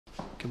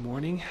Good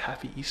morning,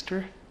 happy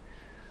Easter.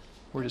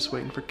 We're just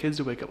waiting for kids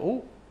to wake up.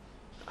 Oh,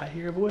 I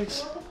hear a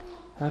voice.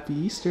 Happy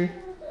Easter.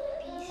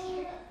 Happy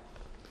Easter.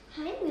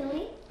 Hi,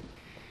 Millie.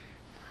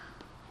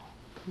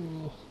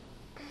 Oh.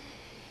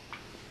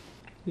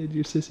 Did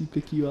your sissy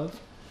pick you up?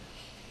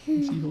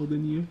 Is he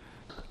holding you?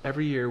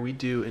 Every year we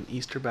do an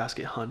Easter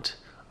basket hunt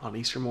on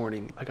Easter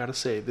morning. I gotta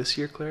say, this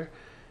year, Claire,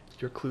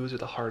 your clues are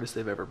the hardest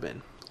they've ever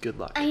been. Good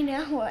luck. I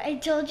know. I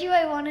told you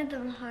I wanted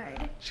them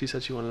hard. She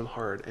said she wanted them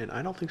hard, and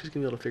I don't think she's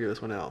gonna be able to figure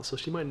this one out, so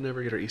she might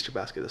never get her Easter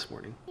basket this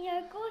morning. You're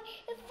going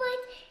to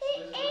find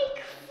an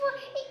egg for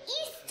an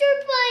Easter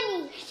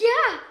bunny.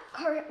 Yeah.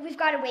 We've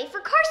got to wait for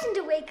Carson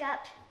to wake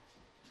up.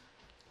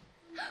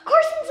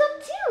 Carson's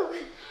up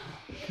too.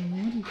 Good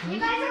morning, You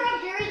guys are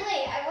up very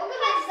late. I woke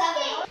up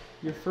at 7.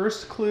 Your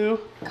first clue,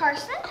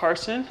 Carson?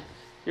 Carson.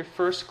 Your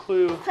first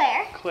clue,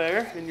 Claire?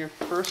 Claire. And your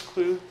first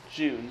clue,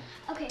 June.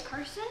 Okay,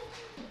 Carson.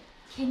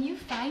 Can you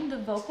find the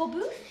vocal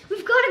booth?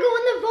 We've got to go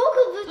in the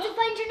vocal booth to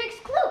find your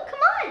next clue. Come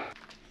on.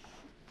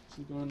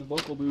 She's going in the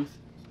vocal booth.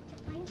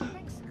 Find your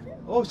next clue.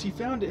 Oh, she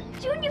found it.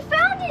 June, you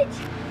found it.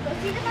 Go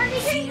see the Barbie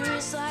game.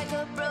 Fears like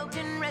a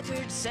broken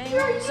record, saying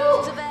Here are you.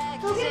 songs of Go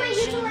get my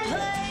accusation ukulele.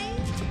 play.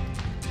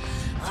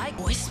 Like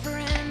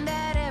whispering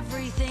that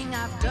everything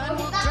I've done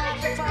will that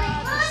drag your picture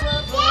father's for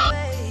love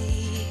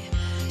away.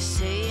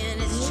 Saying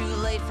it's too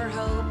late for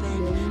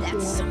hoping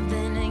that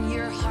something in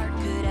your heart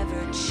could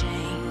ever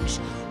change.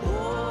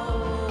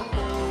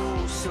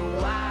 Oh, so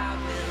I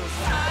will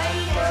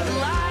fight the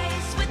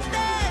lies with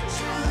the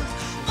truth.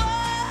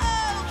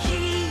 Oh,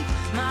 keep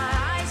my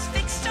eyes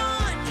fixed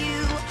on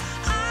you.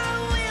 I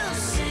will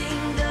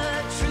sing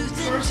the truth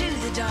into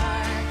the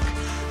dark.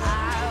 I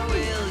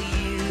will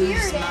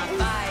use my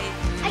fight.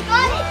 I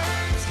got it.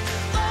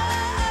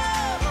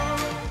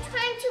 I'm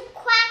trying to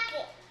quack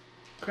it.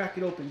 Crack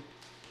it open.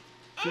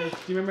 Do you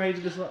remember how you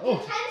did this? Oh,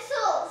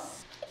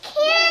 Pencils.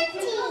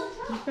 Candy.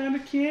 you found a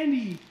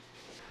candy.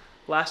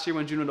 Last year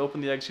when June would open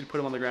the eggs, she'd put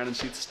them on the ground and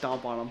she'd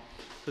stomp on them.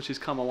 So she's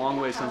come a long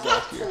way since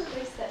last year.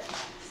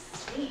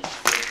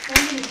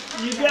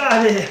 You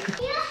got it.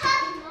 Can you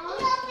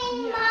help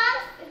me,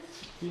 Mom?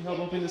 Can you help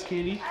open this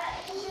candy?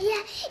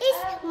 Yeah,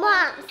 it's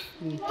Mom's.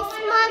 It's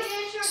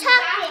Mom's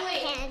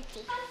chocolate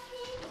candy.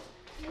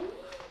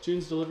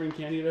 June's delivering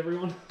candy to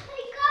everyone. I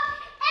got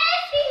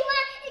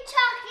everyone a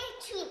chocolate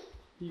treat.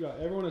 You got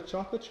everyone a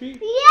chocolate treat?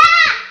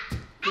 Yeah,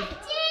 I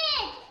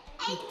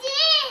did.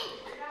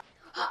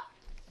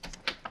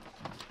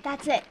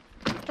 That's it.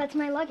 That's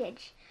my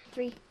luggage.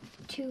 3,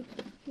 2,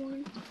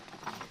 1.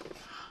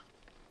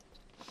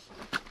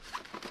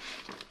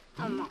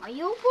 A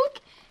Mario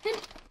book and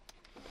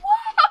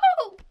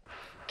wow!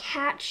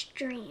 Catch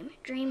dream.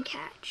 Dream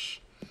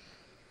catch.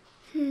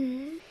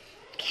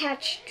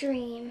 Catch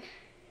dream.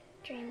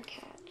 Dream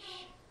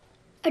catch.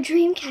 A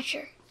dream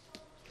catcher.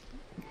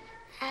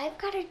 I've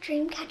got a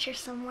dream catcher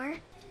somewhere.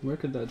 Where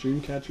could that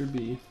dream catcher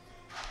be?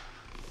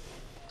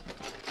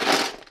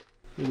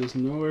 It is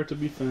nowhere to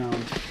be found.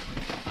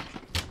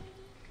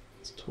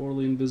 It's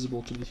totally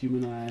invisible to the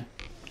human eye.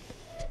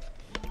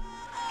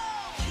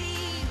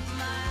 Keep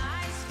my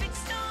eyes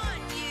fixed on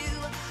you.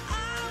 I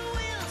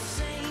will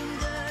sing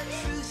the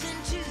truth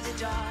into the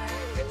dark.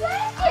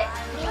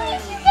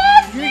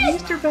 Your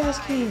Easter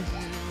basket!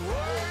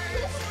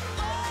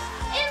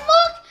 And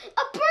look!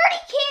 A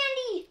birdie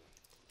candy!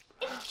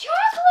 It's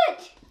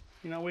chocolate!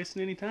 You're not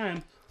wasting any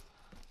time.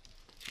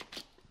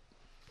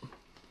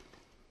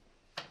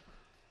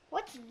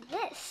 What's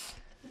this?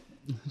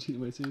 You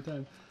didn't waste any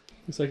time.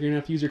 Looks like you're gonna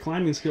have to use your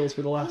climbing skills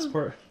for the last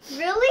part.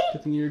 Really?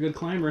 Good thing you're a good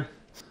climber.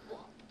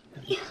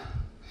 Yeah.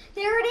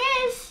 There it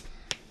is!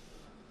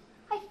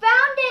 I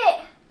found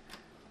it!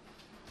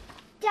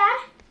 Dad?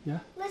 Yeah?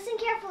 Listen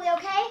carefully,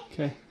 okay?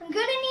 Okay. I'm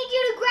gonna need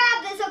you to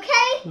grab this,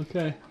 okay?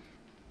 Okay.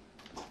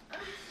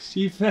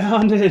 She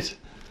found it!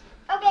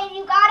 Okay,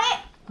 you got it?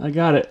 I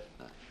got it.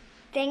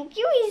 Thank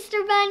you,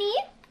 Easter Bunny.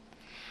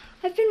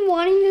 I've been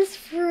wanting this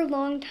for a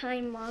long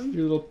time, Mom.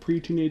 Your little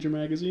pre-teenager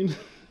magazine.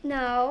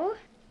 No.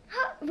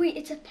 Wait,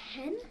 it's a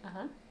pen?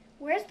 Uh-huh.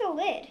 Where's the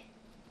lid?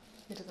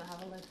 It doesn't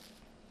have a lid.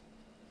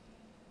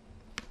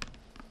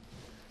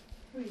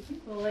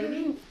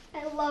 Lady.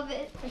 I love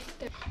it.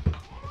 Carson,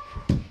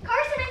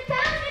 I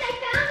found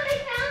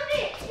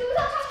it! It was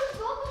on top of the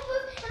vocal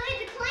booth, and I had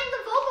to climb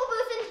the vocal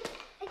booth, and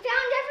I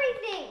found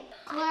everything.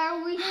 Claire,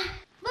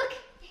 Look,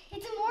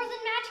 it's a more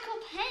than magical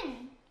pen.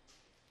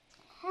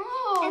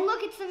 Oh. And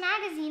look, it's the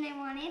magazine I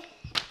wanted.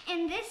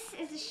 And this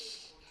is a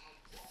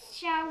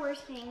shower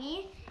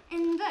thingy.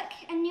 And look,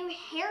 a new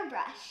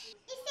hairbrush. Is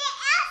it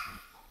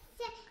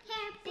Elsa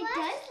hairbrush? It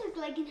does look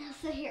like an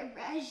Elsa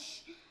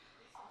hairbrush.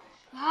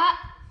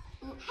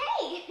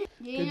 Hey!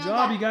 Good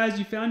job, you guys.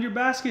 You found your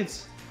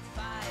baskets.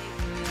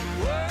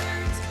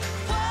 Words.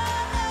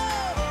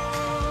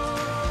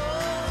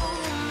 Whoa,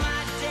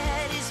 my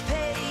debt is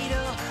paid.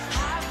 Oh,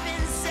 I've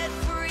been set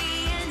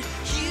free, and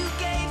you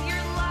gave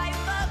your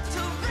life up to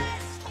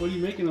rest. What are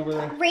you making over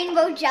there?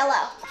 Rainbow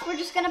Jello. We're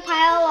just gonna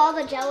pile all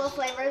the Jello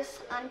flavors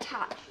on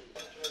top.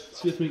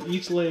 So you have to make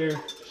each layer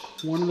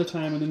one at a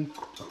time and then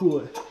cool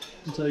it.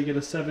 until you get a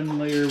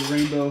 7-layer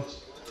rainbow,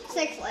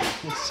 6 layer.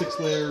 a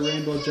 6-layer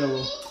rainbow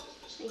jello.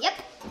 Yep.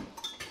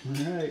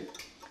 All right.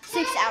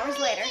 6 hours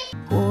later.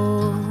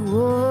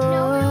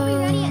 No, it'll be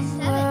ready at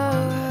 7.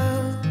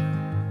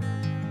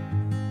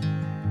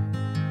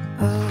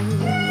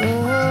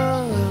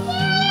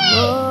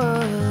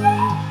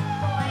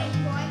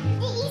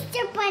 The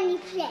Easter bunny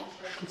plate.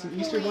 It's an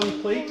Easter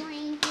bunny plate.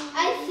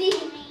 I see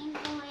the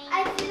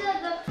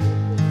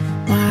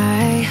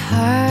My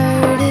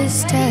heart is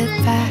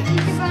steadfast.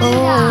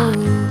 Oh,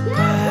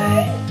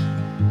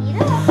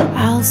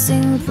 I'll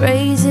sing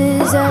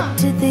praises up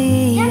to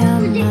thee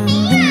among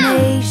the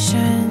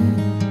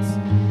nations.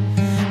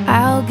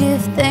 I'll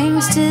give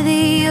thanks to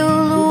thee, O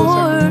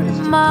Lord,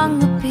 among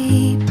the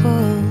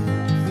people.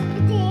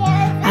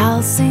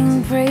 I'll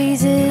sing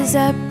praises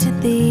up to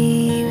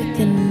thee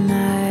within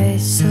my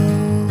soul.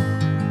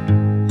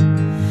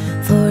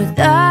 For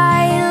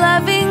thy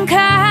loving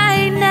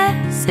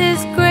kindness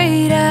is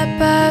great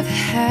above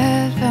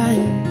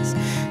heavens.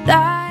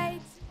 Thy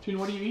June,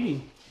 what are you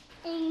eating?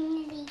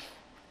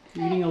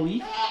 You're eating a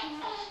leaf?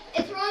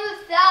 It's wrong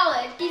with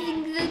salad. He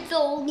thinks it's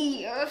a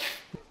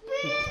leaf.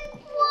 Big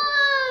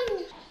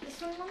one.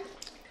 This one?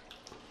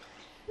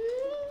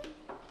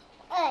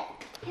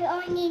 You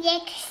only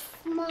like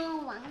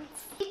small ones.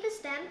 Eat the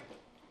stem.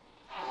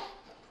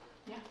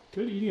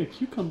 Good, eating a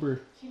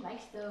cucumber. She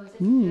likes those.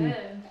 It's Mm.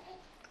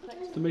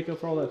 good. To make up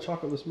for all that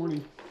chocolate this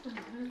morning.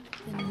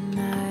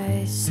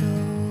 my soul.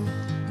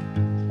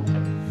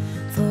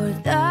 For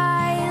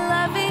thy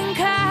loving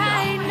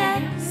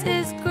kindness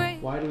is great.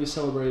 Why do we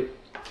celebrate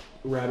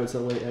rabbits that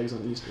lay eggs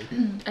on Easter?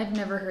 I've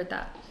never heard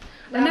that.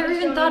 I've never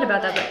even thought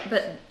about that,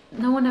 but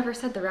no one ever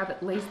said the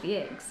rabbit lays the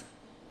eggs.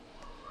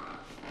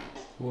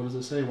 What does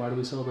it say? Why do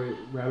we celebrate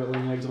rabbit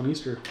laying eggs on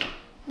Easter?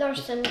 They're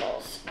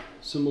symbols.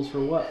 Symbols for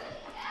what?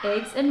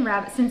 Eggs and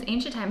rabbits. Since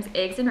ancient times,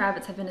 eggs and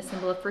rabbits have been a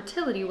symbol of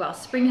fertility, while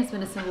spring has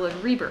been a symbol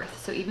of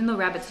rebirth. So even though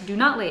rabbits do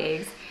not lay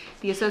eggs,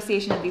 the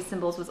association of these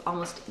symbols was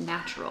almost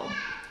natural.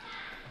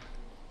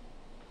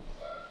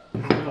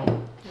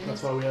 No.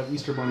 That's why we have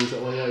Easter bunnies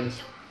that lay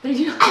eggs. They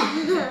do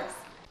not.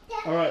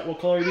 All right, what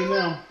color are you doing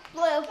now?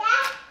 Blue.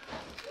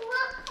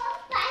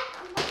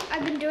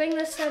 I've been doing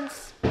this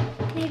since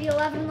maybe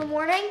 11 in the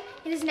morning.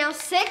 It is now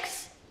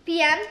 6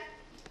 p.m.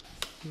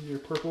 Your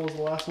purple is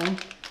the last one.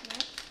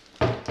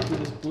 Did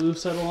this blue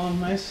settle on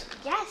nice?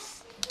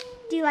 Yes.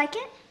 Do you like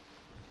it?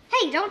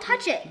 Hey, don't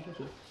touch it.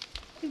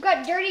 You've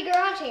got dirty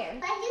garage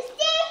hands.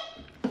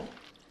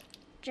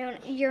 Joan,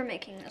 you're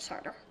making this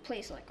harder.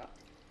 Please let go.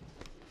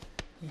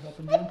 You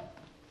helping June?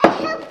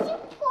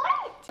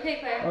 Okay,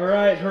 Claire. All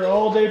right, her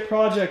all-day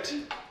project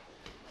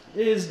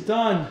is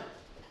done.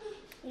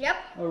 Yep.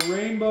 A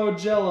rainbow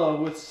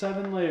jello with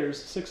 7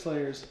 layers, 6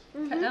 layers.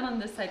 Cut down on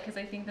this side because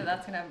I think that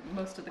that's gonna have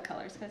most of the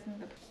colors. Cause in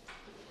the...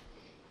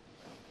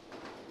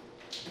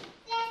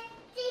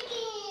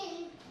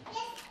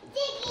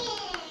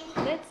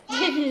 Let's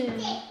dig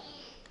in.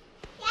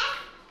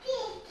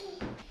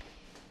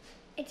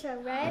 It's a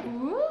red,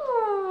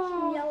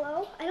 Ooh.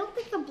 yellow. I don't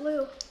think the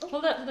blue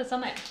Hold it up to the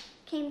sunlight.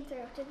 came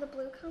through. Did the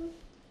blue come?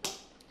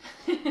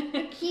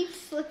 It keeps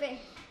slipping.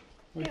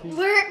 What It do you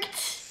think?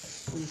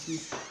 worked. Let me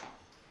see.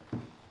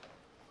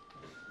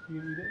 You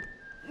gonna eat it?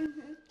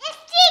 It's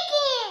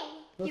digging.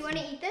 Do you Let's want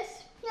to eat this?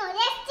 No,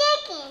 that's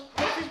digging.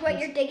 This is what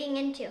you're digging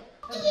into.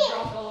 That's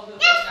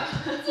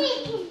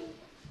digging.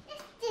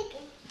 That's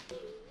digging.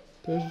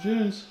 There's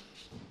June's.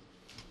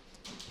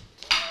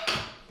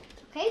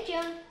 Okay,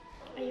 June.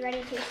 Are you ready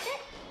to taste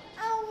it?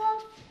 Oh,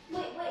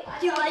 well, wait.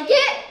 Do you like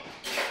it?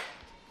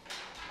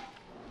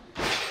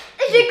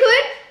 Is it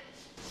good?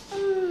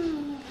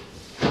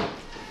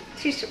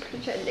 She's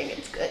pretending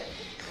it's good.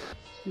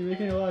 You're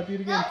making her laugh. Do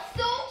it again. That's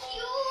so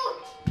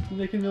cute. You're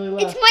making Millie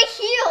laugh. It's my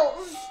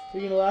heels.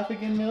 You're gonna laugh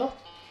again, Mill?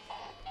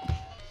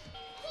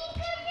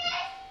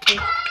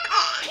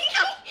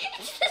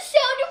 It's the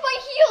sound of my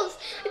heels.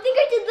 I think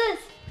I did this.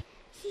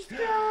 She's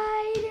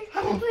tried,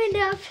 opened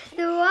up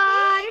the wide.